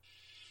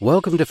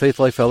Welcome to Faith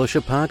Life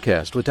Fellowship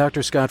Podcast with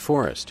Dr. Scott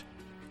Forrest.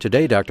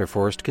 Today, Dr.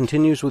 Forrest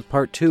continues with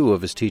part 2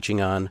 of his teaching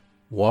on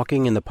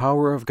walking in the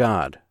power of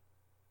God.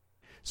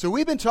 So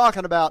we've been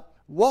talking about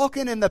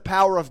walking in the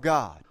power of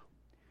God.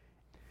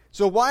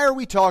 So why are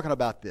we talking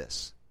about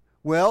this?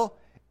 Well,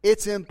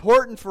 it's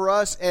important for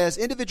us as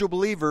individual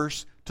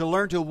believers to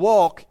learn to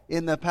walk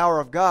in the power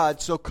of God,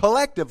 so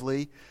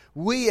collectively,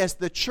 we as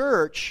the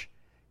church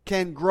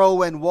can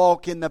grow and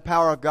walk in the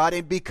power of God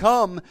and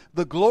become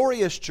the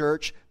glorious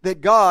church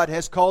that God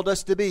has called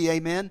us to be.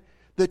 Amen?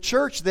 The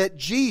church that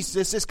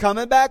Jesus is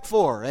coming back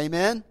for.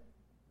 Amen?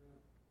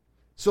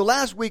 So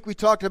last week we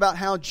talked about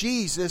how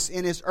Jesus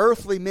in His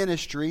earthly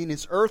ministry, in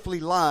His earthly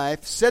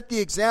life, set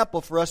the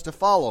example for us to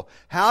follow.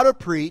 How to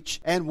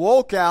preach and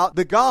walk out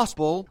the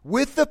gospel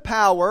with the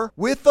power,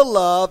 with the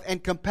love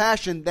and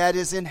compassion that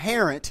is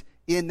inherent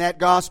in that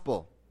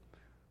gospel.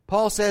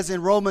 Paul says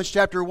in Romans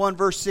chapter 1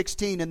 verse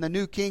 16 in the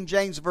New King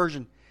James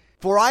Version,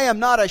 "For I am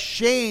not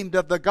ashamed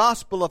of the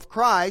gospel of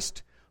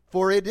Christ,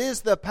 for it is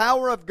the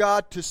power of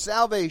God to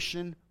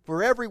salvation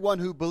for everyone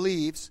who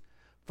believes,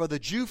 for the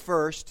Jew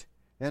first,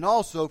 and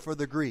also for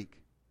the Greek."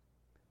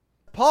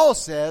 Paul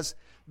says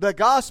the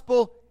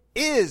gospel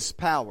is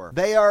power.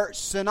 They are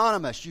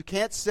synonymous. You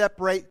can't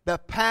separate the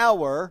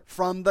power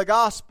from the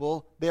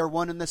gospel. They are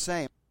one and the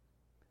same.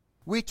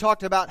 We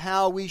talked about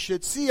how we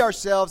should see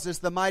ourselves as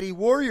the mighty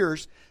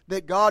warriors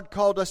that God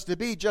called us to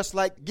be, just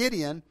like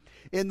Gideon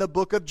in the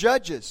book of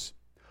Judges.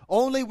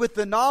 Only with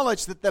the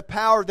knowledge that the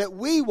power that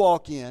we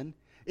walk in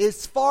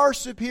is far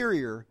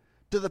superior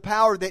to the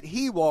power that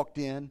he walked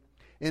in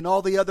and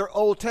all the other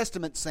Old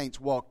Testament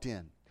saints walked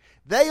in.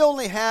 They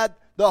only had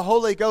the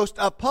Holy Ghost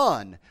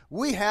upon.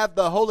 We have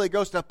the Holy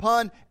Ghost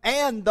upon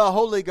and the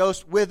Holy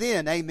Ghost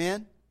within.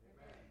 Amen?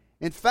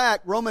 In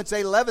fact, Romans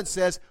 8:11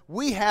 says,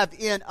 we have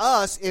in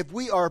us, if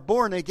we are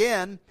born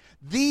again,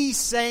 the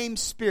same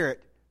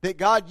Spirit that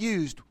God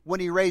used when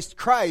He raised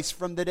Christ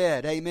from the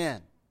dead.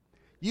 Amen.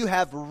 You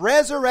have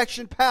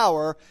resurrection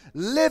power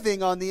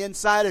living on the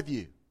inside of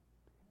you.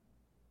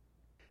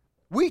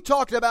 We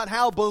talked about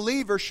how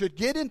believers should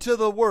get into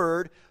the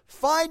Word,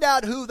 find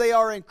out who they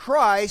are in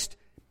Christ,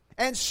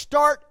 and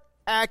start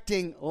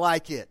acting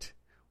like it.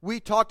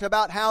 We talked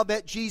about how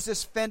that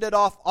Jesus fended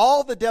off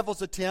all the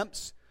devil's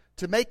attempts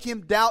to make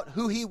him doubt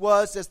who he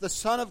was as the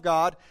Son of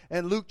God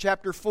in Luke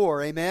chapter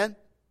 4. Amen?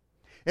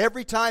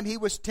 Every time he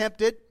was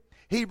tempted,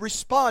 he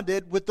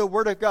responded with the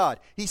Word of God.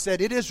 He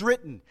said, "It is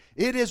written,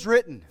 it is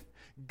written,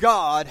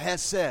 God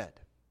has said."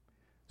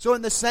 So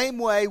in the same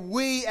way,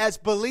 we as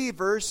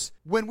believers,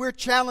 when we're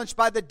challenged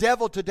by the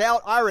devil to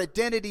doubt our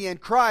identity in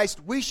Christ,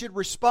 we should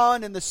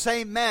respond in the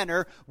same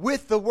manner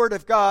with the Word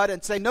of God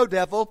and say, "No,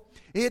 devil,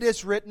 it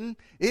is written,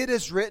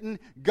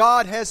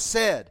 God has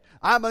said.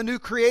 I'm a new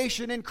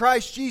creation in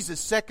Christ Jesus,"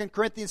 2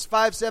 Corinthians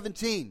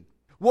 5:17.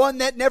 One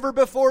that never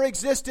before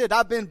existed.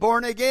 I've been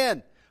born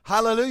again.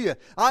 Hallelujah.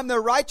 I'm the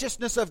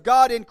righteousness of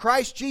God in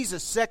Christ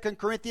Jesus, 2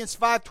 Corinthians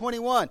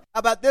 5:21. How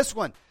about this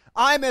one?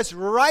 I'm as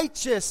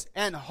righteous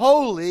and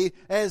holy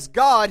as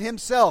God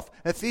Himself,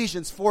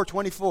 Ephesians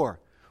 4:24.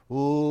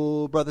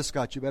 Oh, Brother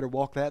Scott, you better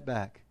walk that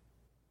back.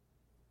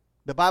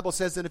 The Bible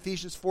says in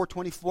Ephesians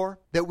 4:24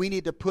 that we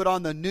need to put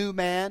on the new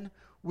man,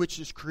 which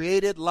is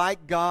created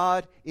like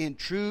God in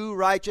true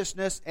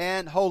righteousness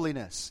and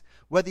holiness.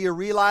 Whether you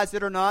realize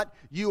it or not,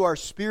 you are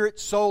spirit,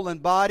 soul,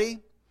 and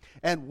body.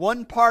 And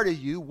one part of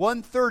you,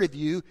 1/3 of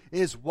you,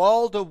 is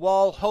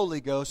wall-to-wall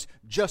Holy Ghost,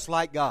 just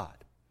like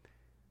God.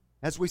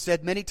 As we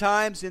said many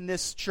times in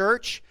this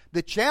church,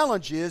 the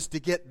challenge is to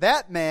get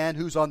that man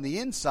who's on the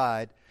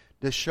inside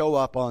to show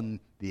up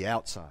on the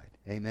outside.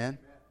 Amen?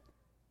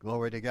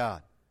 Glory to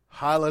God.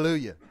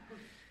 Hallelujah.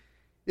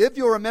 If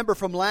you'll remember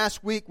from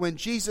last week when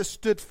Jesus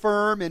stood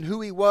firm in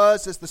who He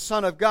was as the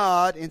Son of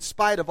God, in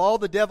spite of all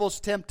the devil's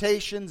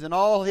temptations and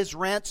all his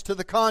rants to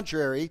the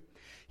contrary,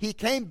 He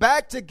came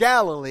back to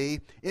Galilee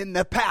in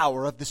the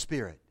power of the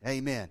Spirit.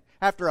 Amen.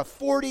 After a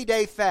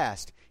 40-day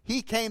fast,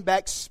 He came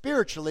back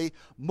spiritually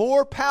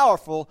more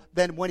powerful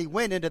than when He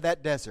went into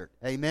that desert.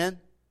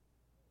 Amen.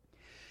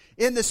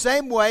 In the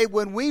same way,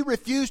 when we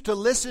refuse to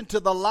listen to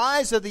the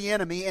lies of the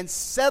enemy and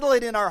settle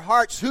it in our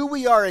hearts who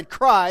we are in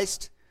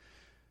Christ,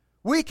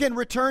 we can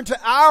return to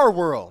our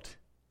world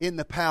in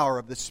the power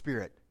of the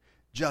Spirit,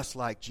 just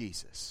like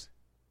Jesus.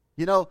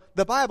 You know,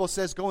 the Bible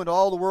says go into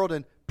all the world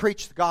and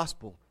preach the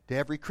gospel to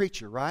every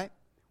creature, right?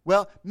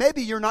 Well,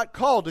 maybe you're not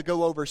called to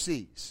go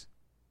overseas.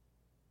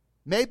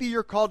 Maybe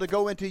you're called to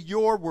go into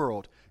your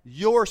world,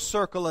 your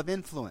circle of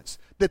influence,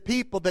 the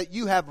people that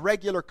you have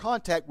regular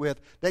contact with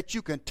that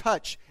you can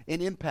touch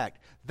and impact.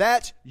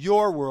 That's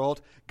your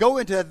world. Go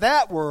into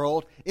that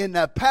world in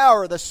the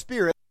power of the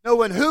Spirit,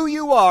 knowing who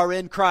you are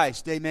in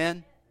Christ.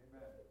 Amen?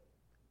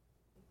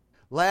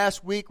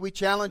 Last week we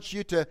challenged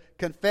you to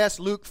confess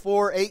Luke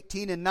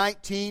 4:18 and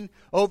 19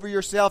 over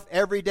yourself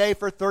every day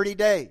for 30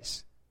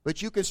 days.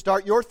 But you can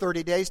start your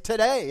 30 days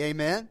today.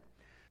 Amen?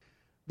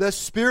 The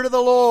Spirit of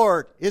the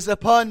Lord is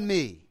upon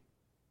me,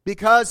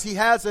 because He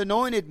has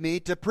anointed me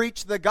to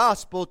preach the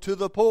gospel to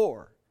the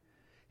poor.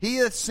 He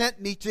hath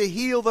sent me to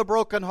heal the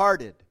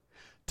brokenhearted,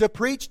 to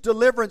preach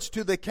deliverance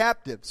to the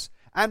captives,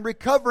 and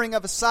recovering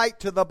of sight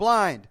to the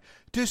blind,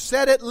 to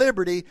set at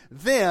liberty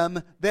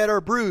them that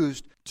are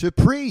bruised, to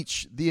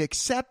preach the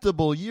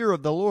acceptable year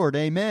of the Lord.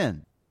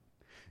 Amen.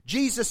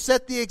 Jesus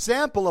set the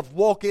example of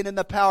walking in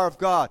the power of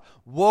God,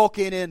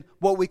 walking in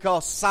what we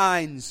call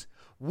signs,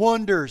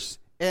 wonders,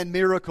 and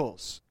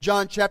miracles.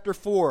 John chapter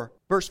 4,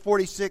 verse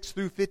 46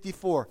 through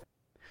 54.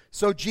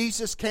 So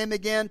Jesus came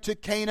again to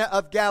Cana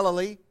of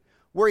Galilee,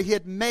 where he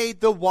had made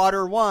the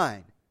water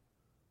wine.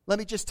 Let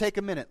me just take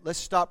a minute. Let's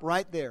stop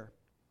right there.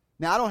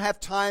 Now, I don't have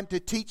time to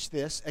teach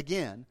this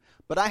again,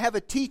 but I have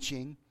a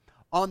teaching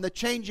on the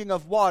changing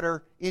of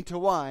water into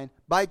wine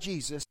by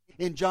Jesus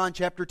in John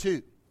chapter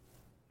 2.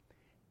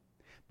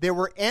 There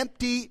were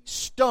empty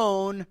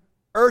stone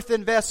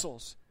earthen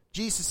vessels.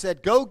 Jesus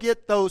said, go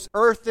get those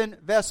earthen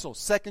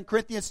vessels. 2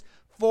 Corinthians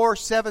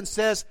 4:7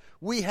 says,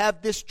 we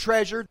have this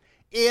treasure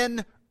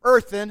in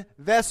earthen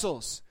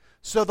vessels.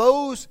 So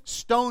those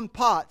stone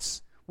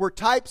pots were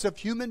types of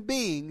human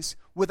beings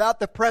without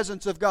the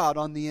presence of God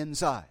on the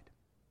inside.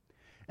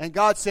 And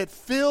God said,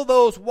 fill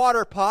those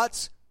water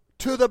pots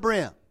to the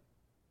brim.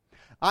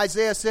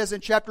 Isaiah says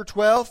in chapter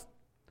 12,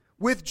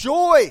 with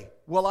joy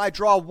will I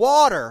draw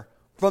water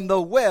from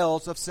the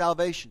wells of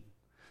salvation.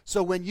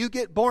 So when you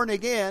get born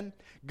again,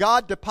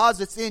 God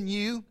deposits in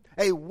you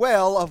a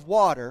well of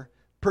water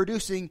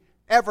producing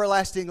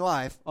everlasting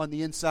life on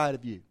the inside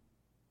of you.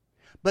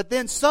 But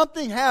then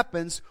something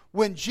happens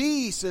when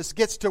Jesus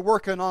gets to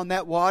working on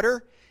that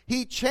water.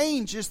 He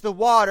changes the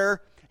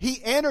water.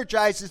 He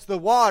energizes the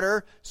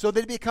water so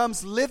that it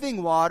becomes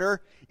living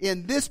water.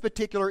 In this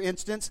particular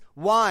instance,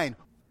 wine.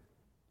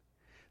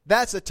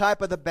 That's a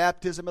type of the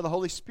baptism of the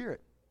Holy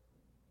Spirit.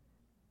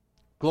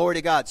 Glory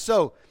to God.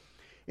 So,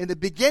 in the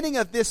beginning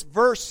of this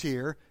verse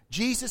here,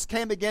 Jesus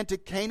came again to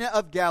Cana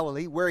of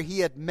Galilee, where he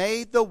had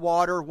made the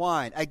water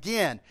wine.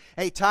 Again,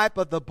 a type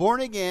of the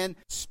born-again,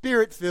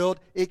 Spirit-filled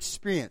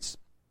experience.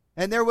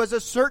 And there was a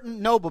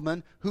certain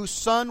nobleman whose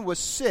son was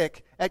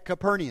sick at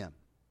Capernaum.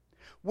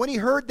 When he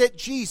heard that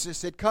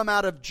Jesus had come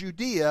out of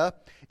Judea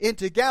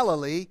into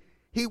Galilee,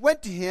 he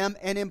went to him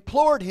and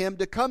implored him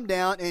to come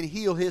down and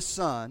heal his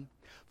son,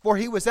 for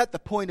he was at the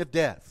point of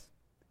death.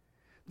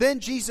 Then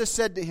Jesus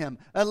said to him,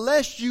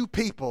 unless you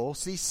people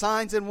see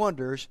signs and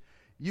wonders,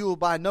 you will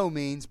by no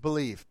means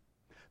believe.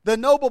 The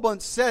nobleman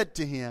said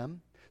to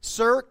him,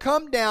 Sir,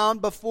 come down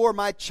before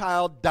my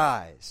child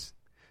dies.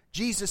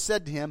 Jesus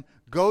said to him,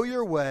 go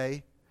your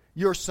way,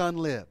 your son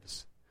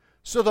lives.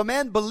 So the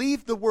man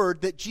believed the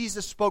word that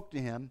Jesus spoke to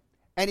him,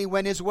 and he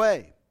went his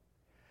way.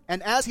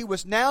 And as he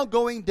was now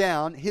going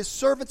down, his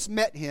servants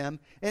met him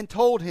and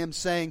told him,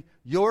 saying,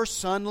 your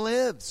son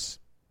lives.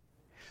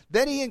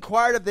 Then he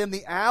inquired of them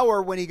the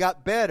hour when he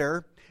got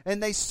better,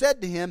 and they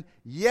said to him,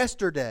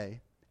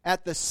 yesterday,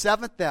 at the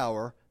 7th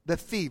hour, the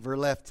fever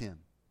left him.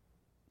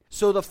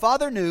 So the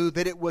father knew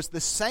that it was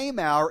the same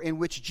hour in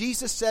which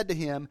Jesus said to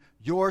him,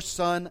 your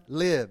son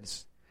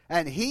lives.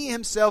 And he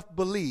himself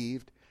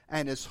believed,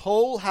 and his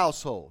whole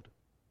household.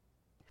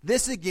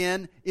 This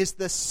again is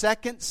the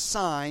second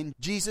sign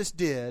Jesus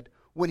did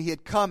when he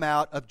had come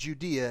out of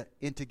Judea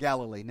into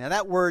Galilee. Now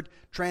that word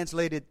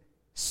translated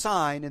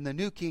sign in the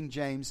New King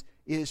James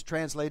is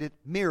translated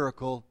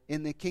miracle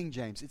in the King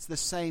James. It's the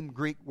same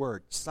Greek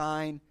word.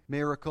 Sign,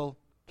 miracle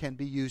can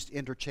be used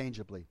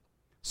interchangeably.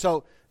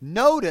 So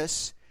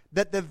notice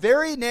that the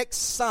very next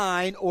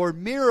sign or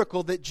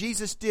miracle that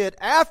Jesus did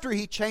after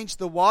he changed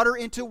the water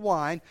into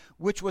wine,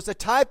 which was a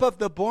type of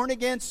the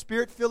born-again,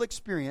 Spirit-filled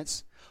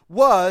experience,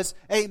 was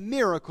a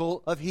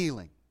miracle of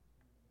healing.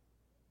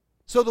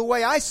 So the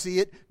way I see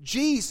it,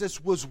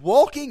 Jesus was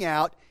walking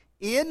out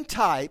in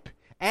type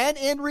and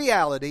in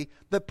reality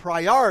the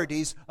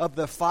priorities of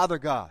the Father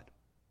God.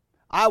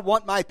 I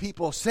want my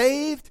people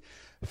saved,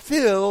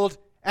 filled,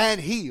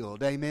 and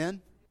healed.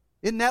 Amen.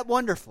 Isn't that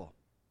wonderful?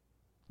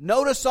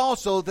 Notice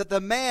also that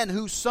the man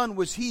whose son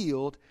was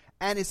healed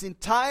and his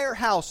entire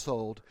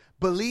household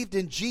believed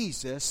in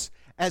Jesus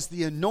as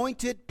the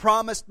anointed,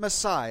 promised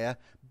Messiah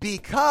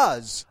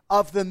because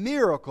of the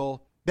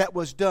miracle that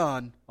was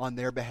done on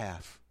their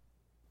behalf.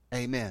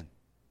 Amen.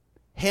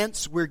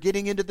 Hence, we're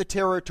getting into the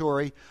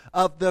territory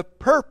of the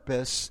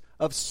purpose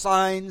of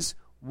signs,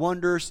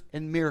 wonders,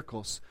 and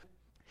miracles.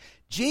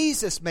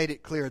 Jesus made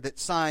it clear that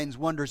signs,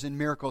 wonders, and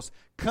miracles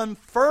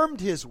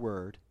confirmed His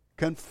word,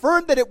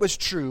 confirmed that it was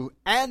true,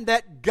 and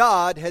that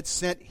God had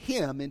sent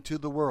Him into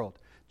the world.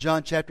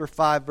 John chapter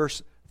 5,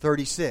 verse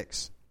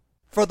 36.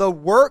 For the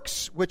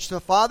works which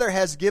the Father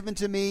has given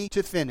to me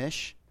to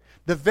finish,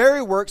 the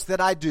very works that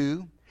I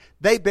do,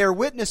 they bear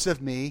witness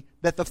of me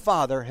that the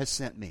Father has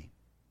sent me.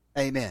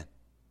 Amen.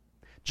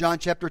 John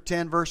chapter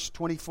 10, verse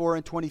 24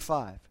 and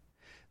 25.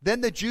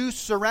 Then the Jews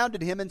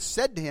surrounded him and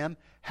said to him,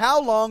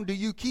 how long do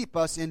you keep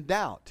us in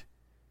doubt?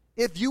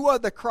 If you are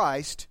the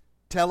Christ,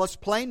 tell us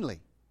plainly.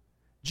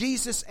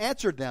 Jesus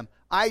answered them,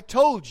 I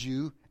told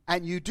you,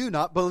 and you do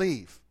not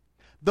believe.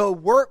 The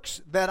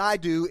works that I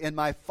do in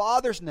my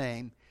Father's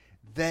name,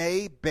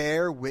 they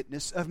bear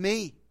witness of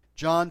me.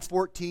 John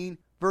 14,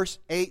 verse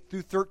 8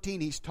 through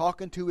 13, he's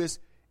talking to his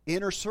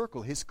inner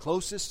circle, his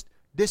closest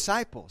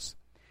disciples.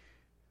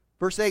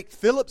 Verse 8,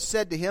 Philip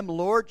said to him,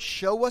 Lord,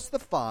 show us the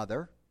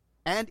Father,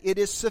 and it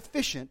is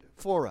sufficient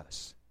for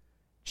us.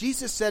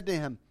 Jesus said to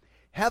him,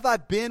 have I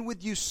been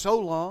with you so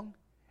long,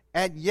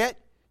 and yet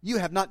you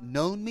have not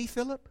known me,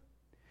 Philip?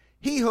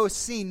 He who has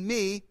seen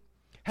me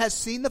has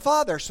seen the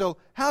Father. So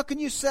how can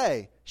you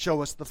say,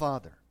 show us the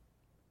Father?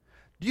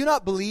 Do you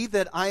not believe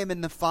that I am in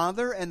the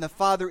Father, and the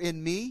Father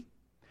in me?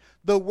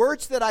 The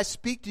words that I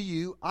speak to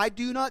you, I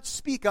do not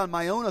speak on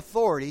my own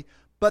authority,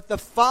 but the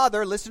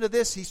Father, listen to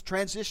this, he's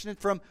transitioning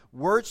from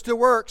words to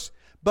works,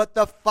 but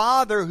the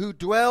Father who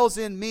dwells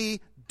in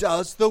me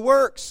does the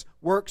works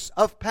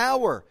of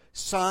power,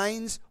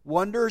 signs,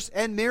 wonders,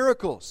 and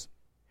miracles.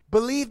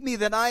 Believe me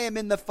that I am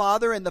in the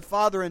Father and the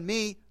Father in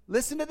me.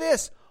 Listen to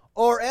this.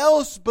 Or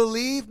else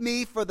believe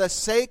me for the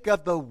sake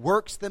of the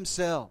works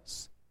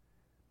themselves.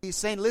 He's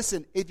saying,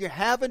 listen, if you're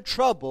having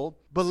trouble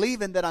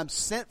believing that I'm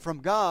sent from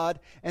God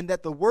and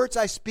that the words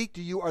I speak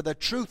to you are the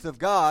truth of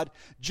God,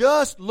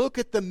 just look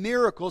at the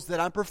miracles that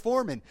I'm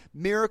performing.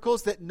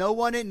 Miracles that no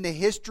one in the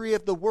history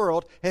of the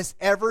world has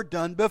ever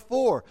done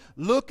before.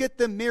 Look at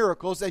the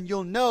miracles and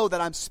you'll know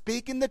that I'm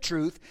speaking the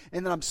truth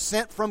and that I'm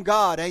sent from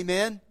God.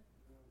 Amen?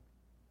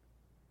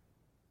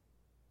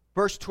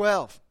 Verse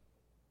 12.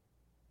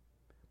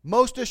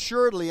 Most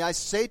assuredly I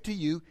say to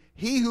you,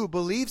 he who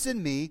believes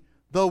in me,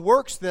 the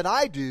works that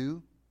I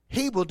do,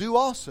 he will do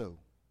also.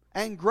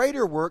 And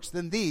greater works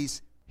than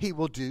these he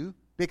will do,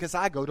 because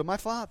I go to my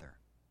Father.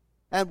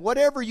 And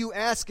whatever you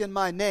ask in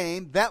my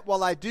name, that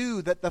will I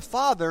do, that the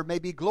Father may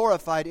be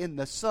glorified in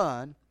the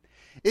Son.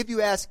 If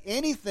you ask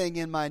anything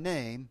in my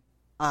name,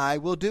 I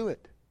will do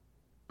it.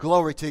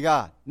 Glory to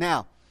God.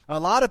 Now, a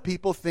lot of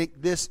people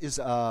think this is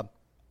a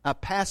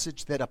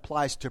passage that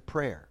applies to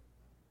prayer.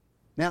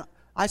 Now,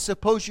 I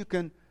suppose you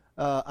can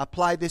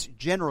apply this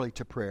generally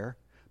to prayer.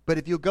 But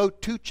if you go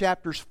 2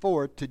 chapters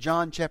forward to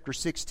John chapter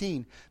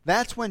 16,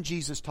 that's when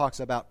Jesus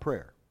talks about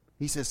prayer.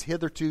 He says,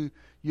 hitherto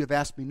you have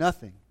asked me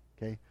nothing.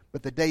 Okay?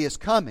 But the day is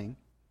coming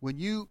when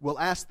you will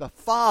ask the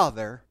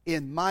Father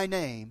in my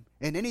name,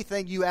 and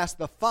anything you ask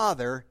the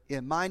Father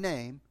in my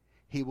name,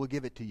 he will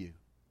give it to you.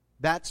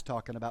 That's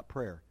talking about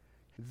prayer.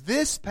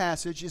 This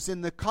passage is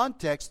in the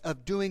context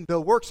of doing the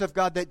works of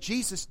God that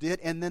Jesus did,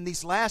 and then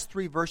these last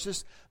 3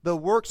 verses, the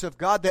works of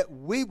God that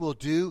we will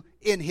do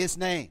in his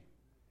name.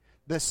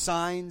 The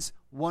signs,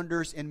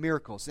 wonders, and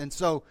miracles. And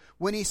so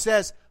when he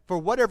says, for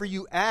whatever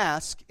you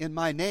ask in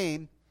my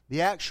name,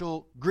 the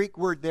actual Greek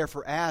word there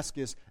for ask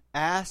is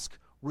ask,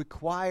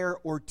 require,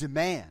 or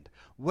demand.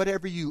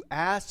 Whatever you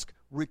ask,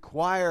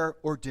 require,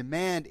 or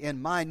demand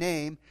in my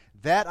name,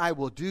 that I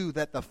will do,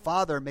 that the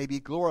Father may be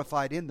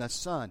glorified in the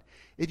Son.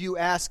 If you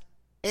ask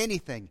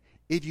anything,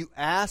 if you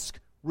ask,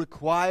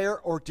 require,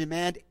 or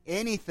demand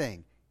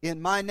anything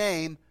in my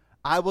name,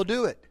 I will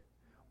do it.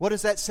 What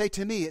does that say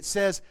to me? It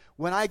says,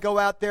 when I go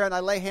out there and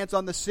I lay hands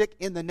on the sick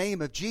in the name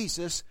of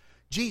Jesus,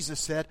 Jesus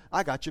said,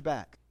 I got you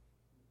back.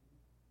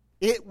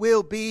 It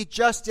will be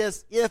just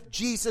as if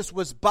Jesus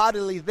was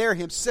bodily there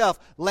himself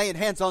laying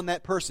hands on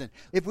that person.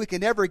 If we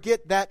can ever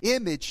get that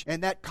image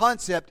and that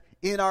concept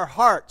in our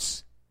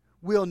hearts,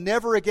 we'll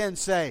never again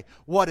say,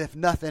 what if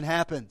nothing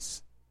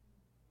happens?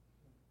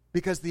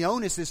 Because the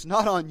onus is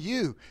not on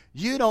you.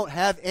 You don't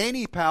have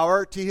any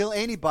power to heal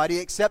anybody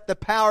except the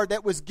power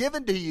that was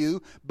given to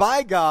you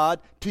by God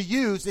to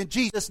use in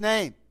Jesus'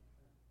 name.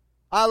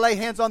 I lay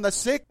hands on the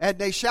sick and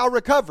they shall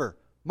recover.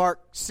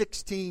 Mark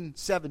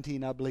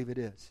 16:17, I believe it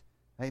is.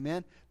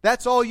 Amen.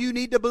 That's all you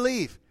need to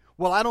believe.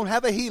 Well, I don't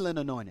have a healing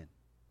anointing.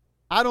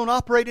 I don't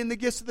operate in the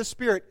gifts of the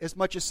Spirit as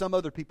much as some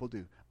other people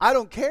do. I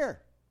don't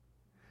care.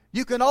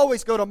 You can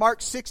always go to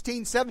Mark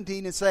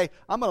 16:17 and say,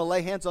 I'm going to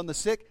lay hands on the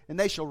sick and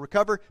they shall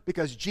recover,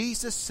 because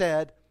Jesus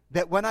said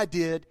that when I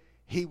did,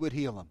 he would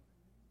heal them.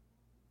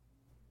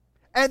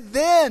 And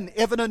then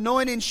if an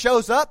anointing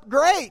shows up,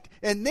 great.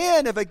 And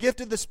then if a gift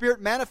of the Spirit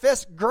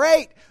manifests,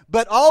 great.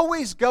 But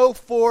always go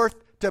forth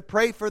to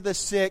pray for the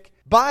sick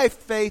by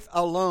faith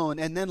alone,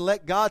 and then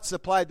let God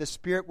supply the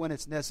Spirit when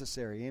it's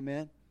necessary.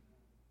 Amen.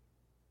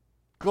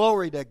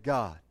 Glory to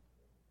God.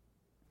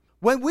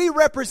 When we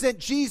represent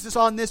Jesus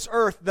on this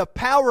earth, the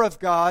power of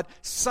God,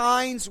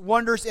 signs,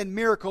 wonders, and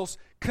miracles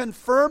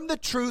confirm the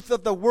truth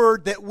of the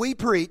word that we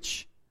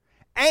preach,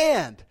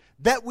 and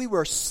that we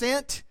were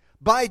sent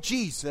by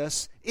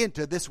Jesus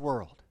into this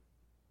world.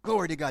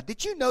 Glory to God.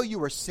 Did you know you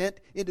were sent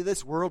into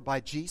this world by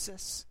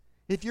Jesus?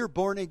 If you're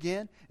born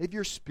again, if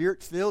you're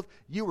Spirit-filled,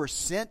 you were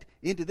sent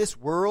into this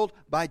world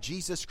by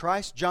Jesus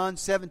Christ. John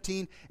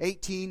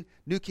 17:18,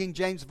 New King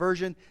James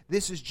Version.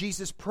 This is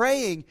Jesus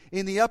praying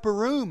in the upper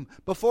room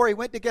before he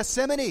went to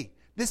Gethsemane.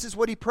 This is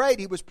what he prayed.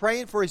 He was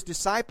praying for his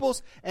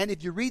disciples, and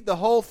if you read the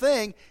whole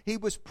thing, he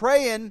was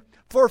praying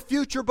for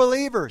future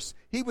believers.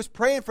 He was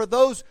praying for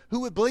those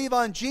who would believe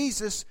on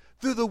Jesus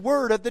through the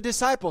word of the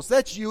disciples.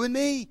 That's you and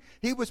me.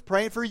 He was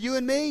praying for you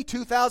and me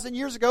 2,000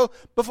 years ago,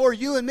 before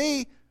you and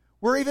me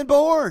were even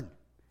born.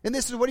 And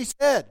this is what he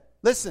said.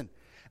 Listen,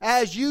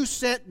 as you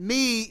sent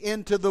me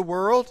into the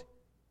world,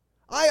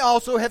 I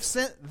also have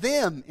sent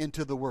them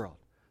into the world.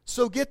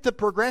 So get the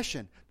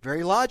progression.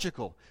 Very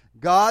logical.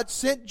 God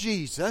sent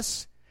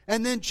Jesus,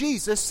 and then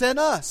Jesus sent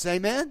us.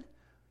 Amen?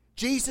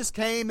 Jesus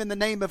came in the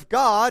name of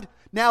God.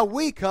 Now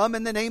we come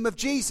in the name of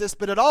Jesus,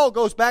 but it all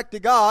goes back to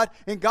God,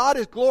 and God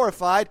is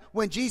glorified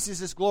when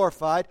Jesus is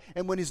glorified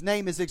and when His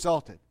name is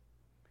exalted.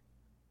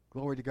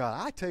 Glory to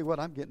God. I tell you what,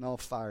 I'm getting all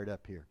fired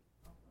up here.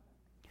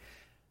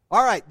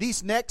 All right,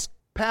 these next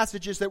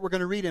passages that we're going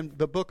to read in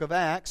the book of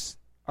Acts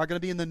are going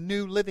to be in the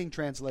New Living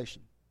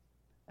Translation.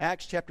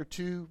 Acts chapter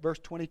 2, verse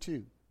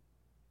 22.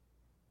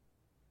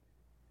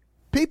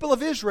 People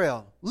of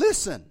Israel,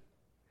 listen.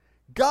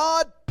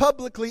 God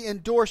publicly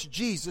endorsed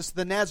Jesus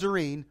the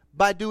Nazarene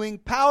by doing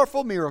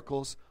powerful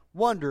miracles,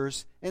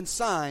 wonders, and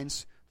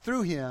signs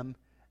through Him,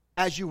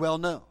 as you well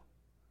know.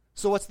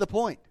 So what's the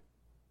point?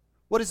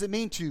 What does it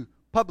mean to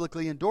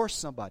publicly endorse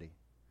somebody?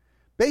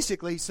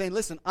 Basically, he's saying,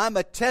 listen, I'm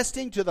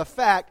attesting to the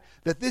fact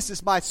that this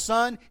is my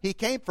Son. He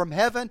came from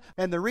heaven,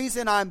 and the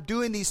reason I'm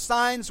doing these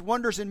signs,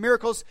 wonders, and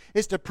miracles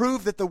is to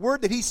prove that the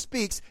word that He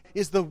speaks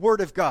is the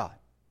Word of God.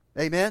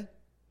 Amen?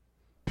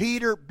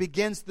 Peter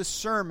begins the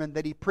sermon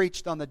that he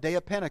preached on the day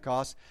of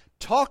Pentecost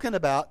talking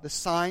about the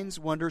signs,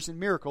 wonders, and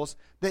miracles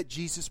that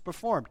Jesus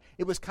performed.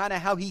 It was kind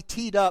of how he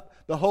teed up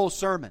the whole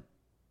sermon.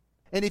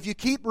 And if you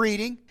keep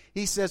reading,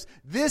 he says,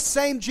 this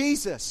same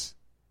Jesus,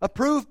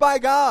 approved by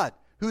God,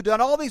 who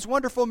done all these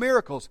wonderful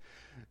miracles,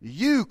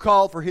 you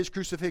called for His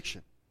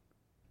crucifixion.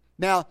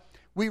 Now,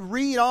 we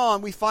read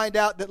on, we find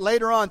out that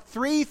later on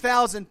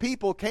 3,000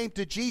 people came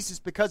to Jesus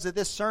because of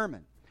this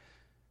sermon.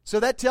 So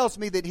that tells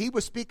me that He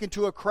was speaking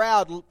to a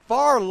crowd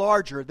far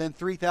larger than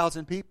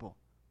 3,000 people.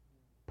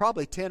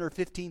 Probably 10 or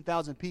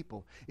 15,000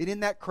 people. And in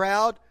that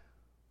crowd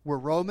were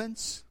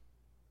Romans,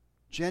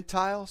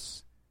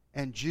 Gentiles,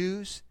 and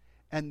Jews,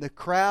 and the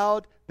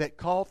crowd that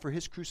called for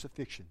His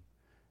crucifixion.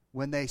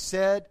 When they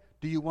said,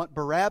 do you want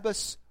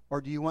Barabbas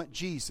or do you want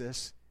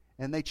Jesus?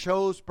 And they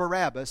chose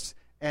Barabbas,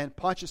 and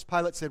Pontius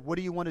Pilate said, what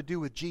do you want to do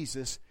with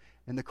Jesus?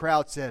 And the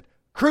crowd said,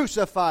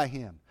 crucify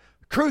Him,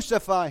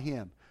 crucify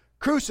Him,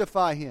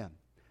 crucify Him.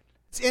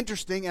 It's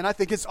interesting, and I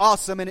think it's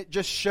awesome, and it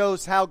just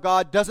shows how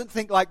God doesn't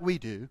think like we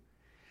do.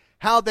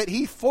 How that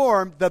He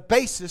formed the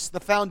basis, the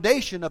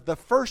foundation of the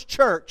first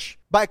church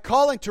by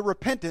calling to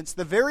repentance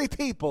the very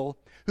people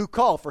who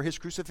call for His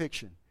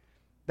crucifixion.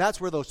 That's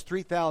where those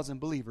 3,000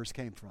 believers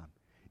came from.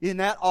 Isn't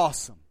that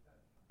awesome?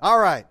 All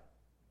right.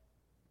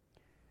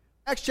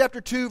 Acts chapter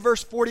 2,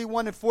 verse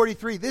 41 and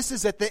 43. This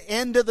is at the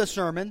end of the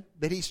sermon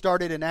that he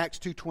started in Acts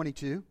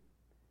 2:22.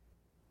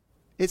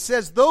 It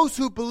says, those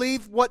who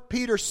believed what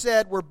Peter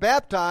said were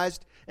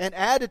baptized and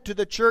added to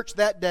the church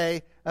that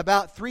day,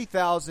 about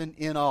 3,000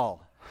 in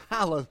all.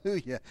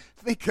 Hallelujah.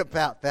 Think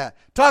about that.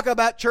 Talk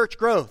about church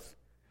growth.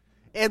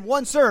 In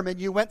one sermon,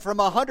 you went from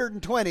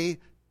 120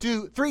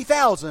 to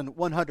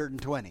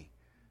 3,120.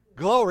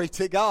 Glory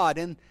to God.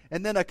 And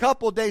then a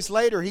couple days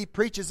later, he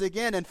preaches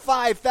again, and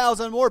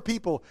 5,000 more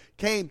people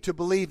came to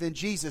believe in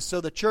Jesus.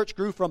 So the church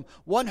grew from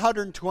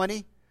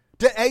 120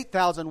 to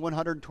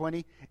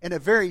 8,120 in a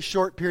very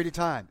short period of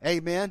time.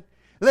 Amen.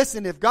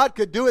 Listen, if God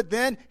could do it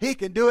then, He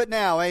can do it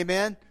now.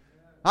 Amen.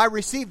 I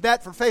received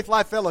that from Faith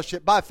Life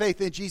Fellowship by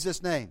faith in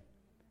Jesus' name.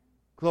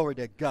 Glory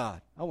to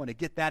God. I want to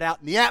get that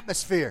out in the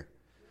atmosphere.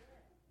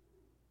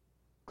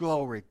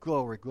 Glory,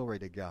 glory, glory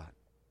to God.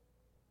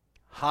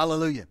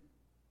 Hallelujah.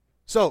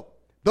 So,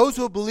 those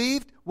who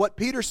believed what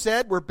Peter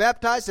said were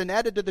baptized and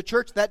added to the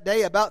church that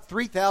day, about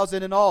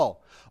 3,000 in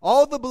all.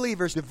 All the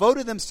believers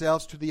devoted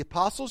themselves to the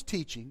apostles'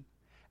 teaching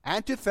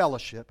and to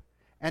fellowship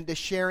and to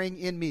sharing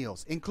in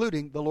meals,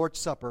 including the Lord's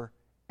Supper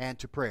and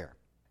to prayer.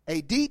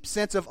 A deep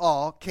sense of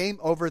awe came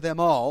over them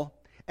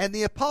all, and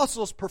the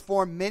apostles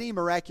performed many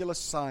miraculous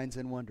signs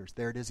and wonders.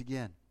 There it is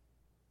again.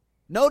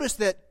 Notice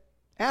that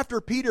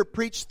after Peter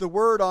preached the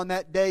word on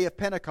that day of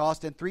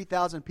Pentecost and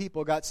 3,000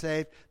 people got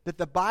saved, that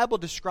the Bible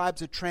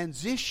describes a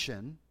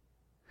transition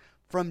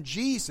from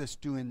Jesus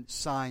doing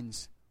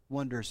signs,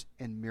 wonders,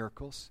 and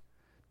miracles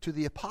to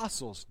the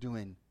apostles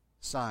doing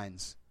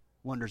signs,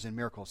 wonders, and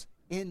miracles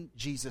in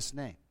Jesus'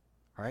 name.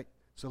 All right?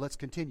 So let's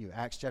continue.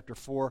 Acts chapter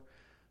 4,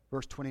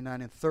 verse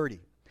 29 and 30.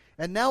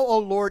 And now, O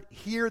Lord,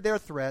 hear their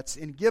threats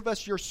and give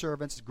us your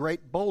servants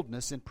great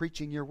boldness in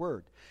preaching your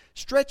word.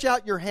 Stretch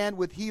out your hand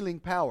with healing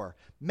power.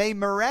 May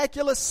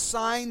miraculous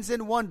signs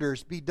and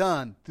wonders be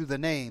done through the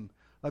name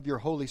of your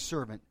holy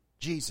servant,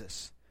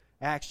 Jesus.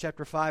 Acts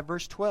chapter 5,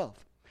 verse 12.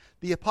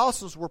 The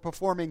apostles were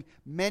performing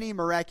many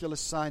miraculous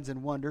signs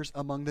and wonders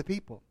among the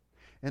people.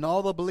 And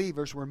all the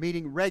believers were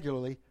meeting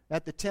regularly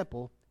at the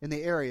temple in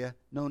the area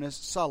known as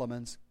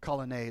Solomon's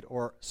Colonnade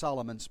or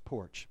Solomon's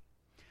Porch.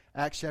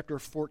 Acts chapter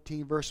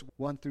 14, verse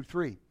 1 through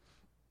 3.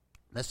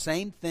 The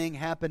same thing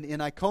happened in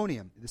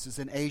Iconium. This is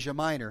in Asia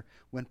Minor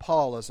when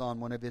Paul is on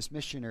one of his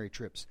missionary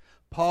trips.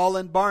 Paul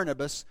and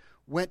Barnabas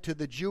went to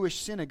the Jewish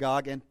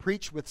synagogue and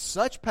preached with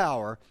such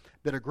power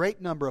that a great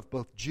number of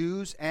both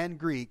Jews and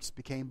Greeks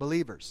became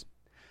believers.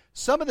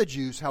 Some of the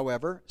Jews,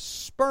 however,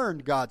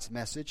 spurned God's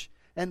message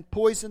and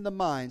poisoned the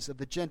minds of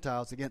the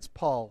Gentiles against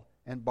Paul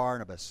and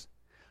Barnabas.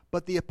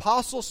 But the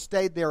apostles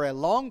stayed there a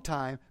long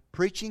time,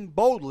 preaching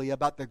boldly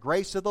about the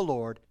grace of the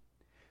Lord.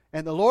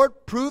 And the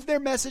Lord proved their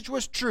message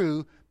was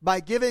true by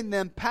giving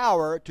them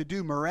power to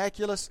do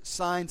miraculous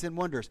signs and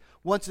wonders.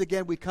 Once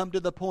again, we come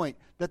to the point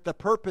that the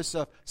purpose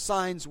of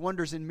signs,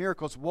 wonders, and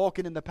miracles,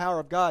 walking in the power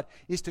of God,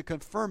 is to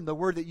confirm the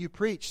word that you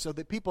preach so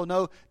that people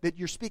know that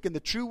you're speaking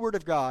the true word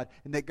of God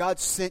and that God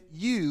sent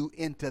you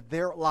into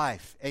their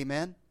life.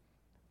 Amen?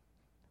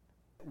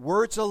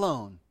 Words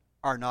alone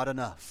are not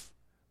enough.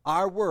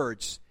 Our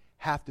words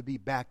have to be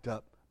backed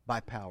up by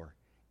power.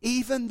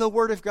 Even the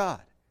word of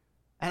God.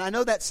 And I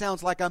know that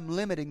sounds like I'm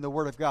limiting the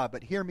word of God,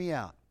 but hear me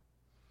out.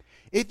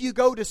 If you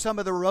go to some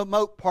of the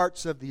remote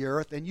parts of the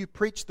earth and you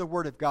preach the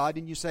word of God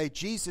and you say,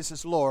 Jesus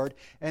is Lord,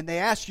 and they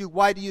ask you,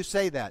 why do you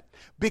say that?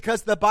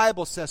 Because the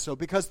Bible says so,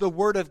 because the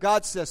word of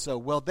God says so.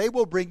 Well, they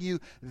will bring you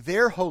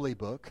their holy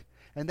book,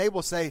 and they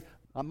will say,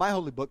 my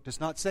holy book does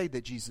not say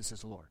that Jesus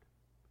is Lord.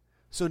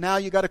 So now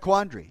you got a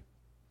quandary.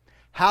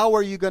 How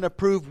are you going to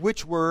prove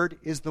which word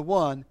is the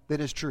one that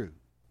is true?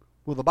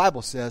 Well, the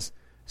Bible says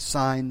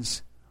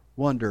signs,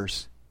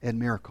 wonders, and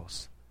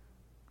miracles.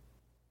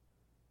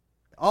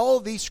 All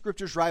these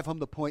scriptures drive home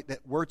the point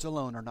that words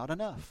alone are not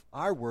enough.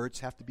 Our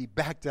words have to be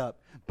backed up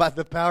by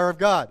the power of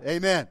God.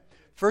 Amen.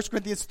 1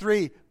 Corinthians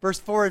 3, verse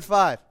 4 and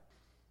 5.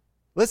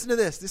 Listen to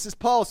this. This is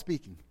Paul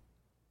speaking.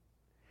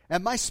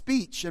 And my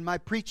speech and my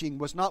preaching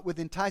was not with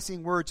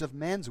enticing words of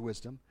man's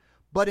wisdom,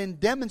 but in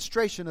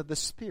demonstration of the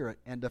Spirit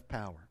and of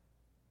power,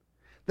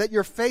 that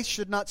your faith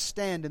should not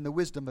stand in the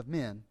wisdom of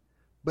men,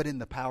 but in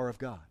the power of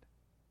God.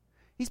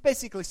 He's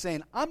basically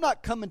saying, I'm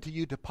not coming to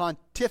you to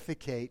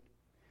pontificate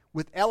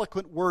with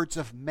eloquent words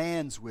of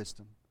man's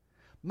wisdom.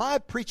 My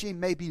preaching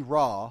may be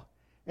raw,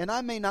 and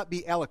I may not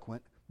be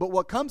eloquent, but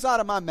what comes out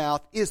of my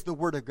mouth is the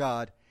Word of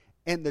God,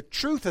 and the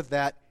truth of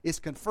that is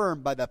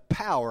confirmed by the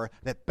power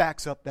that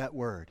backs up that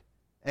Word.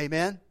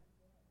 Amen?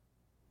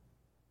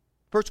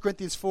 1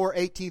 Corinthians 4,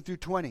 18 through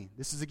 20.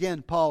 This is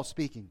again Paul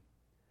speaking.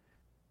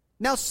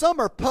 Now some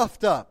are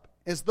puffed up,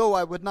 as though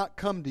I would not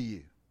come to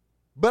you.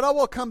 But I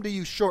will come to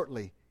you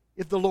shortly,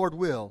 if the Lord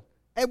will,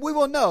 and we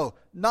will know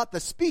not the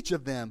speech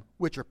of them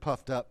which are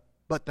puffed up,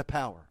 but the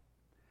power.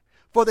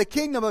 For the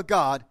kingdom of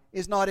God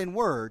is not in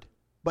word,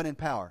 but in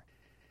power.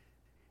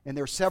 And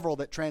there are several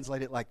that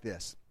translate it like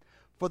this.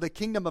 For the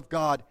kingdom of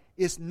God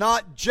is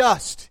not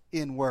just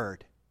in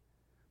word,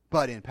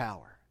 but in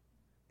power.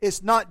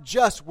 It's not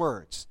just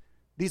words.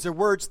 These are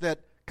words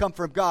that come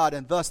from God,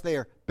 and thus they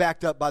are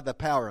backed up by the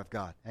power of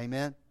God.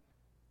 Amen?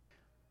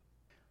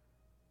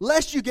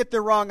 Lest you get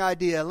the wrong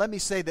idea, let me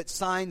say that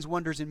signs,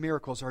 wonders, and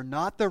miracles are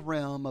not the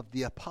realm of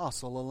the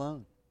apostle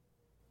alone,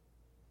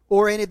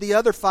 or any of the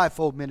other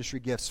fivefold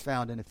ministry gifts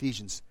found in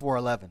Ephesians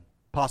 4:11.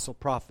 Apostle,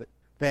 prophet,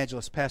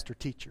 evangelist, pastor,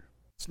 teacher.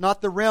 It's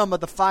not the realm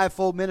of the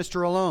fivefold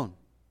minister alone.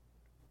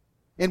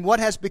 In what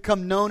has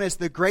become known as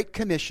the Great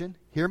Commission,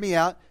 hear me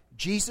out,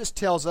 Jesus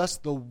tells us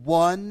the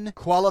one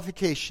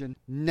qualification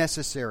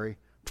necessary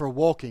for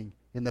walking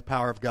in the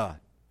power of God.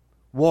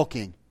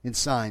 Walking in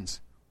signs,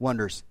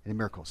 wonders, and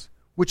miracles.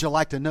 Would you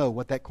like to know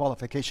what that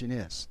qualification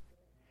is?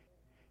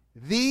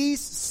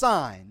 These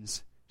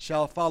signs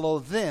shall follow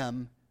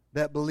them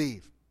that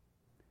believe.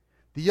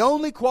 The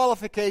only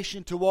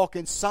qualification to walk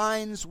in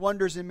signs,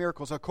 wonders, and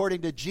miracles,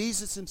 according to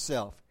Jesus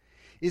himself,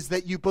 is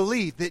that you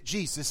believe that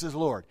Jesus is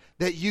Lord.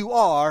 That you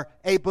are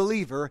a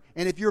believer.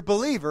 And if you're a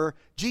believer,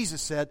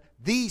 Jesus said,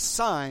 these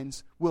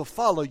signs will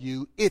follow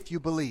you if you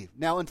believe.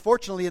 Now,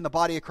 unfortunately, in the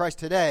body of Christ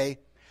today,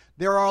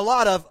 there are a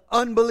lot of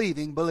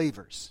unbelieving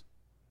believers.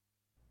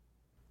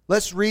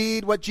 Let's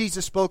read what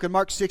Jesus spoke in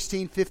Mark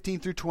 16, 15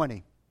 through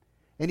 20.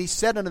 And he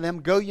said unto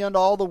them, Go ye unto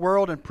all the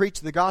world, and preach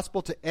the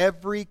gospel to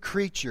every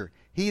creature.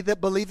 He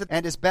that believeth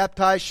and is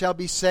baptized shall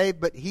be saved,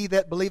 but he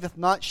that believeth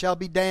not shall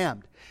be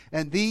damned.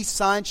 And these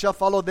signs shall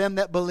follow them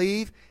that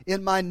believe.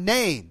 In my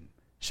name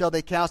shall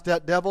they cast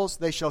out devils.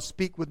 They shall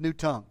speak with new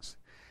tongues.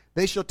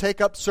 They shall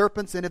take up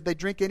serpents, and if they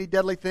drink any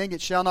deadly thing,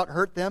 it shall not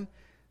hurt them.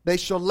 They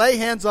shall lay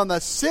hands on the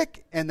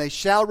sick, and they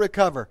shall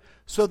recover.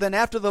 So then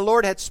after the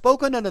Lord had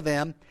spoken unto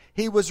them,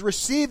 he was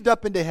received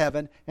up into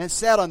heaven, and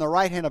sat on the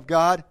right hand of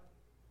God.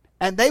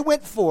 And they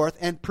went forth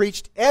and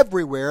preached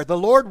everywhere, the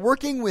Lord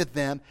working with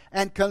them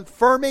and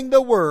confirming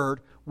the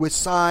word with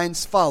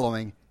signs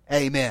following.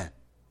 Amen.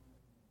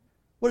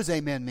 What does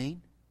amen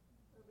mean?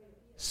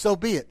 So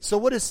be it. So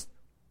what is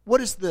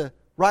the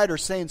writer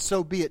saying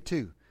so be it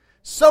to?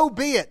 So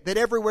be it that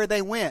everywhere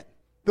they went,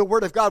 the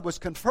word of God was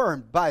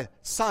confirmed by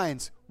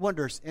signs,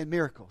 wonders, and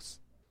miracles.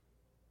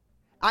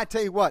 I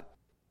tell you what,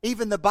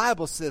 even the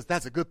Bible says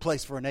that's a good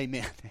place for an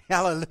amen.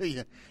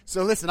 Hallelujah.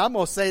 So listen, I'm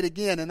going to say it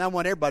again, and I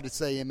want everybody to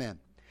say amen.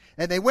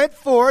 And they went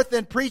forth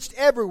and preached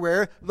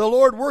everywhere, the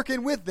Lord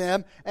working with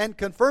them and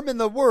confirming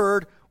the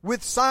word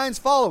with signs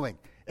following.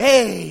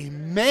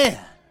 Amen.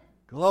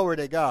 Glory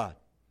to God.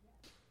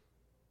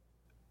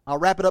 I'll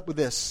wrap it up with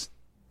this.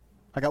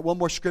 I got one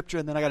more scripture,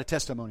 and then I got a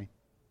testimony.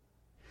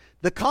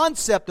 The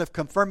concept of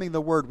confirming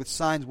the word with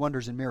signs,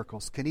 wonders, and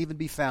miracles can even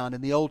be found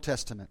in the Old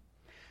Testament.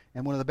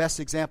 And one of the best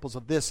examples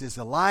of this is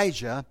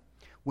Elijah,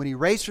 when he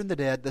raised from the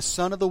dead the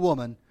son of the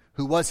woman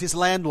who was his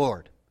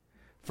landlord.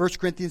 1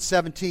 Corinthians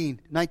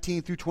 17,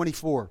 19 through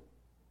 24.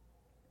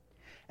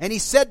 And he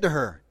said to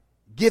her,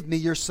 "Give me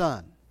your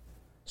son."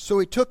 So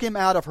he took him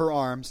out of her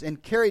arms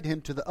and carried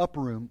him to the upper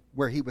room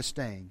where he was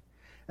staying,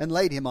 and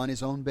laid him on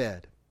his own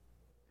bed.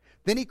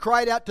 Then he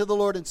cried out to the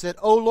Lord and said,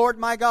 "O Lord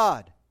my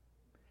God,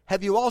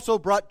 have you also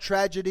brought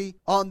tragedy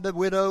on the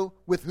widow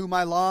with whom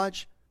I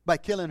lodge by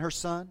killing her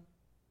son?"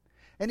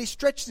 And he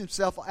stretched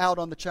himself out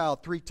on the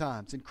child 3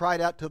 times and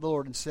cried out to the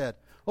Lord and said,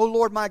 "O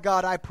Lord my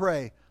God, I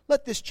pray,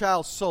 let this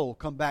child's soul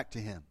come back to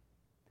him."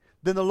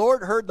 Then the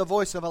Lord heard the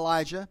voice of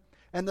Elijah,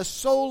 and the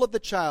soul of the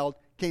child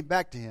came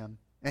back to him,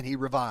 and he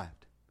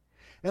revived.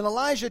 And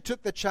Elijah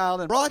took the child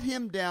and brought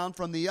him down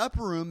from the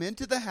upper room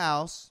into the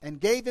house.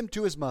 and gave him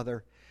to his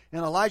mother.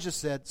 And Elijah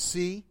said,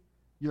 "See,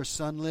 your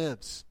son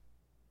lives."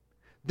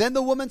 Then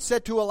the woman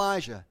said to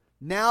Elijah,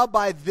 "Now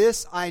by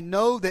this I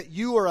know that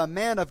you are a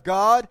man of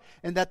God,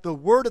 and that the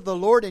word of the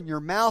Lord in your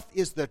mouth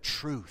is the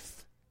truth."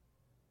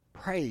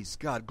 Praise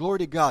God. Glory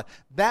to God.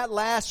 That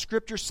last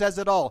scripture says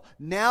it all.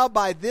 Now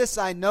by this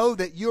I know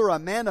that you are a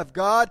man of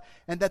God,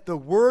 and that the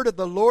word of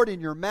the Lord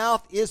in your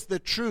mouth is the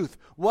truth.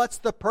 What's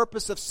the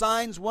purpose of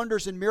signs,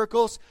 wonders, and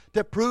miracles?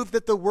 To prove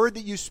that the word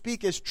that you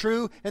speak is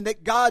true, and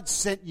that God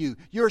sent you.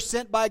 You're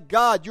sent by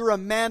God. You're a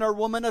man or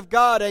woman of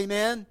God.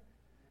 Amen?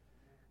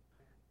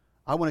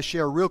 I want to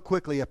share real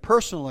quickly a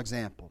personal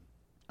example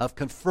of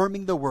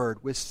confirming the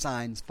word with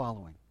signs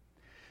following.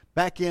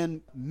 Back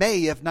in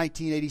May of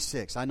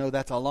 1986, I know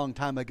that's a long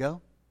time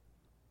ago,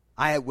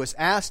 I was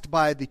asked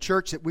by the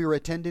church that we were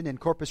attending in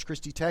Corpus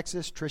Christi,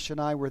 Texas. Trish and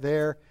I were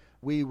there.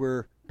 We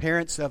were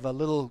parents of a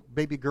little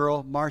baby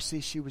girl,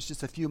 Marcy. She was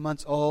just a few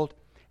months old.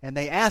 And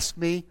they asked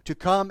me to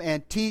come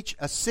and teach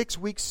a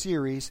 6-week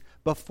series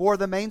before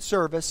the main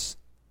service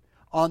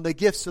on the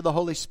gifts of the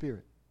Holy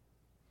Spirit.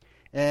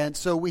 And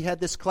so we had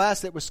this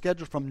class that was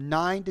scheduled from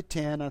 9 to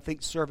 10. I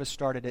think service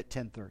started at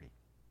 10:30.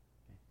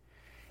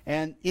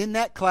 And in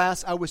that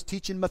class, I was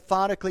teaching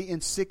methodically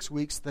in 6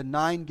 weeks the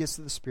 9 gifts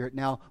of the Spirit.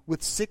 Now,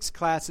 with 6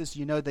 classes,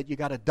 you know that you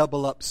got to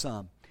double up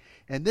some.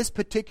 And this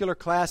particular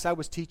class I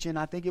was teaching,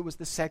 I think it was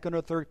the 2nd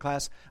or 3rd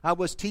class, I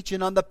was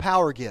teaching on the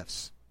power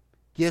gifts.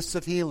 Gifts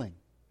of healing,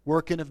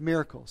 working of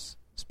miracles,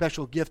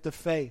 special gift of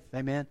faith.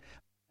 Amen.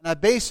 And I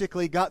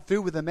basically got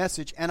through with the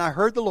message, and I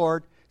heard the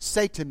Lord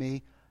say to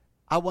me,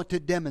 "I want to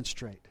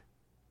demonstrate,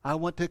 I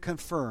want to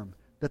confirm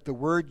that the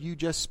word you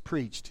just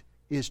preached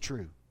is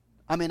true."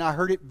 I mean, I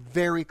heard it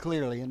very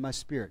clearly in my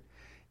spirit.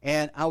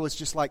 And I was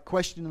just like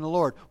questioning the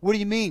Lord. "What do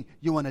you mean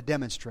you want to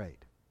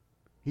demonstrate?"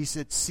 He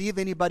said, "See if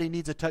anybody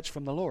needs a touch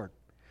from the Lord."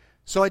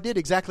 So I did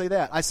exactly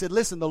that. I said,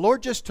 "Listen, the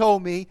Lord just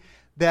told me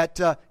that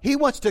He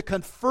wants to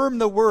confirm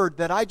the word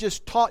that I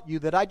just taught you,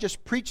 that I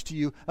just preached to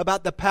you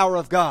about the power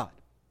of God.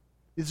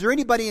 Is there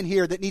anybody in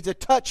here that needs a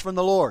touch from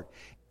the Lord?"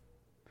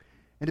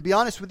 And to be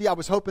honest with you, I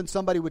was hoping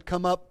somebody would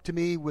come up to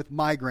me with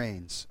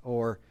migraines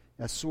or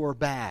a sore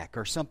back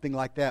or something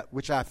like that,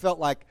 which I felt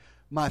like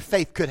my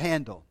faith could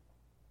handle.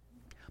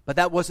 But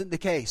that wasn't the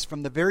case.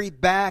 From the very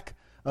back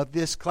of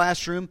this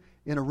classroom,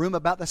 in a room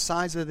about the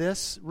size of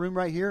this room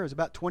right here, there's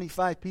about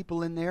 25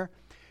 people in there,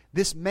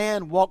 this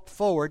man walked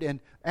forward,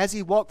 and as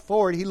he walked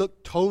forward, he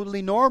looked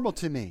totally normal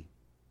to me.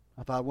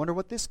 I thought, I wonder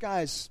what this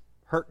guy's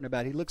hurting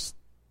about. He looks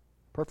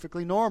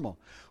perfectly normal.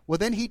 Well,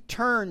 then he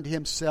turned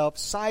himself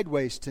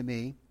sideways to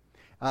me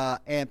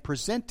and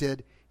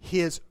presented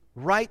his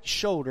right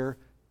shoulder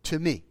to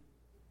me.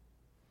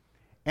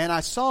 And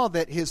I saw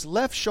that his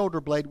left shoulder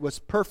blade was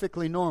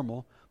perfectly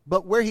normal,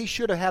 but where he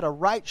should have had a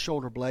right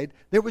shoulder blade,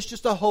 there was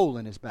just a hole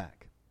in his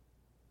back.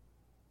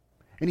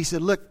 And he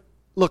said,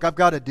 look, I've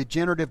got a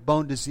degenerative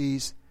bone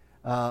disease.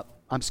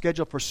 I'm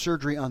scheduled for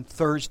surgery on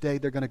Thursday.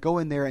 They're going to go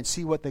in there and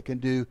see what they can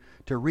do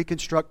to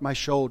reconstruct my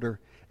shoulder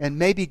and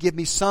maybe give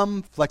me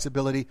some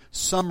flexibility,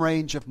 some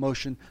range of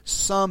motion,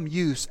 some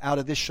use out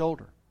of this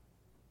shoulder."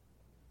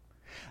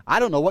 I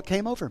don't know what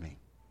came over me.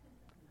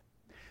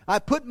 I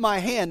put my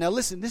hand, now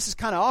listen, this is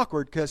kind of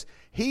awkward because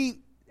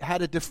he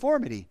had a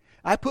deformity.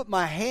 I put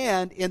my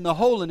hand in the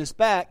hole in his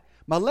back,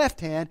 my left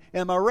hand,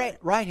 and my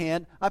right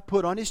hand I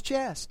put on his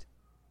chest.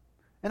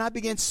 And I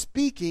began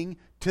speaking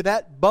to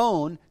that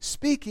bone,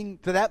 speaking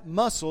to that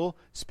muscle,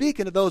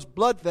 speaking to those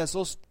blood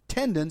vessels,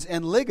 tendons,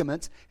 and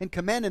ligaments, and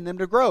commanding them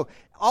to grow.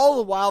 All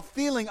the while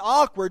feeling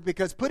awkward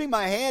because putting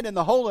my hand in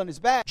the hole in his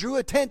back drew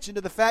attention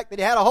to the fact that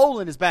he had a hole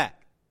in his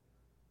back.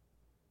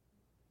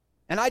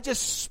 And I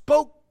just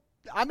spoke.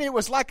 I mean, it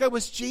was like I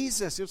was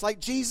Jesus. It was like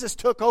Jesus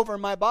took over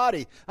my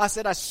body. I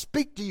said, "I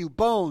speak to you,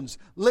 bones,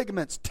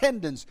 ligaments,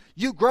 tendons.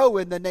 You grow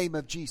in the name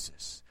of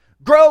Jesus.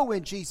 Grow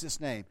in Jesus'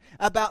 name."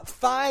 About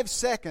 5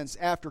 seconds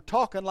after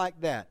talking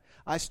like that,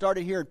 I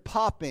started hearing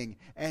popping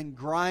and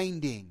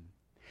grinding.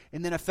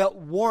 And then I felt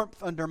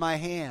warmth under my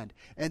hand.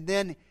 And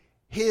then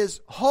his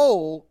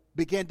hole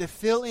began to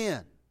fill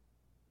in.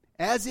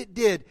 As it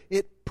did,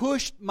 it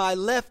pushed my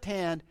left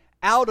hand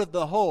out of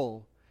the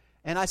hole.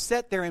 And I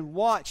sat there and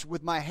watched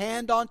with my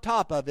hand on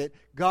top of it,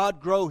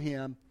 God grow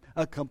him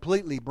a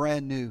completely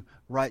brand new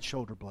right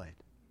shoulder blade.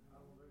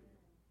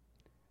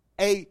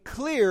 A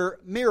clear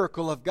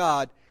miracle of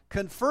God,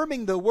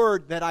 confirming the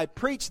word that I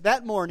preached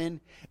that morning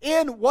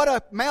in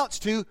what amounts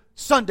to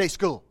Sunday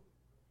school.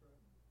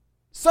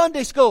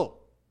 Sunday school.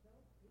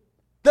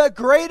 The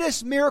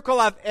greatest miracle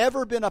I've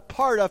ever been a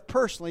part of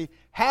personally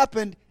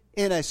happened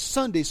in a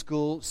Sunday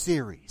school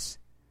series.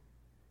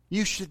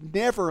 You should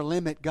never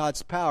limit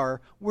God's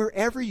power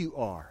wherever you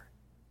are.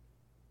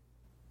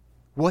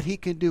 What He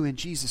can do in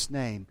Jesus'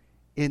 name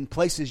in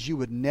places you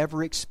would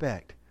never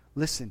expect.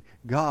 Listen,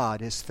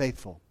 God is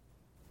faithful.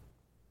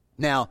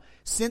 Now,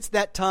 since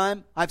that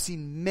time, I've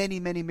seen many,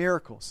 many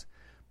miracles.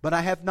 But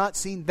I have not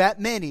seen that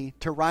many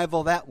to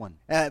rival that one.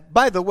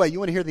 By the way, you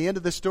want to hear the end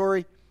of the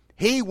story?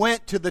 He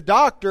went to the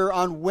doctor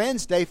on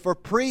Wednesday for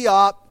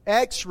pre-op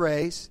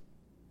x-rays.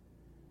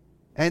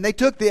 And they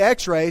took the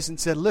x-rays and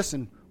said,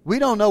 listen, we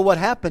don't know what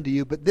happened to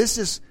you, but this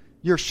is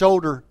your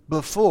shoulder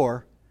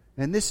before,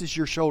 and this is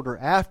your shoulder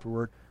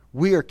afterward.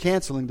 We are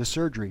canceling the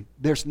surgery.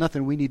 There's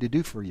nothing we need to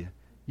do for you.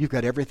 You've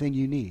got everything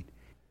you need.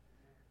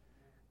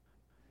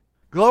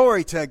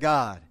 Glory to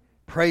God.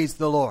 Praise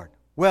the Lord.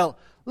 Well,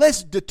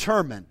 let's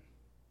determine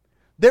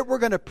that we're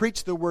going to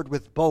preach the Word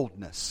with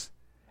boldness.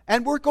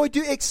 And we're going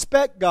to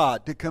expect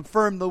God to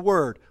confirm the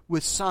Word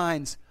with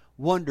signs,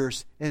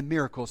 wonders, and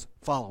miracles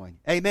following.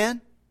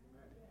 Amen?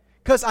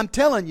 Because I'm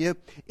telling you,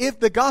 if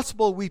the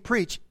gospel we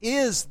preach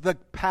is the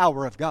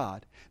power of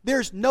God,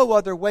 there's no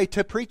other way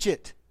to preach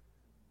it.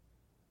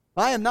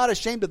 I am not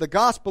ashamed of the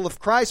gospel of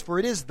Christ, for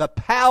it is the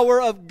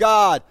power of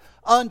God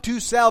unto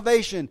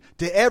salvation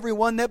to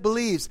everyone that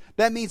believes.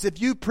 That means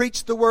if you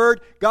preach the word,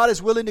 God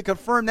is willing to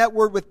confirm that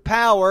word with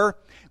power,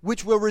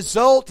 which will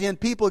result in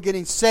people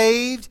getting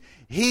saved,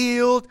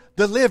 healed,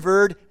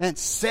 delivered, and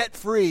set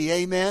free.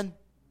 Amen?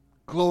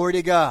 Glory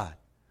to God.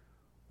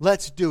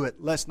 Let's do it.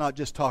 Let's not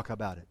just talk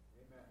about it.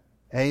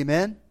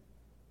 Amen?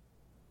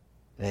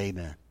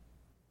 Amen.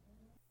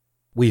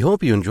 We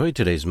hope you enjoyed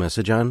today's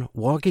message on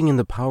walking in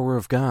the power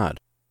of God.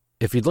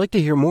 If you'd like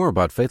to hear more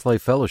about Faith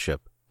Life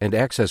Fellowship and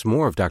access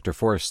more of Dr.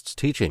 Forrest's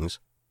teachings,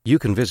 you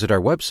can visit our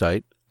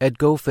website at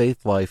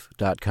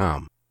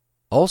gofaithlife.com.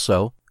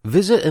 Also,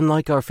 visit and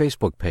like our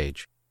Facebook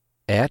page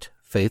at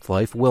Faith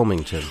Life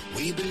Wilmington.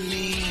 We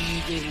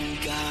believe in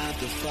God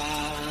the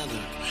Father.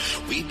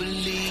 We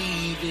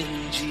believe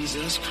in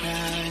Jesus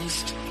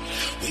Christ.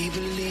 We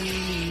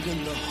believe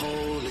in the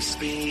Holy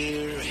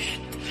Spirit.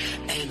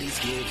 And He's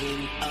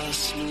given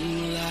us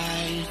new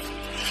life.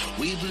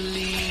 We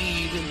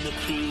believe in the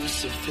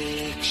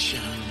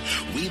crucifixion.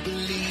 We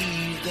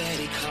believe that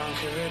He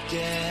conquered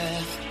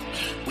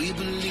death. We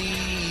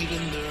believe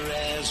in the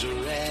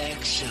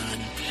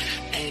resurrection.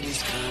 And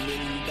He's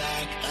coming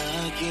back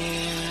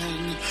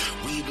again.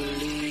 We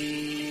believe.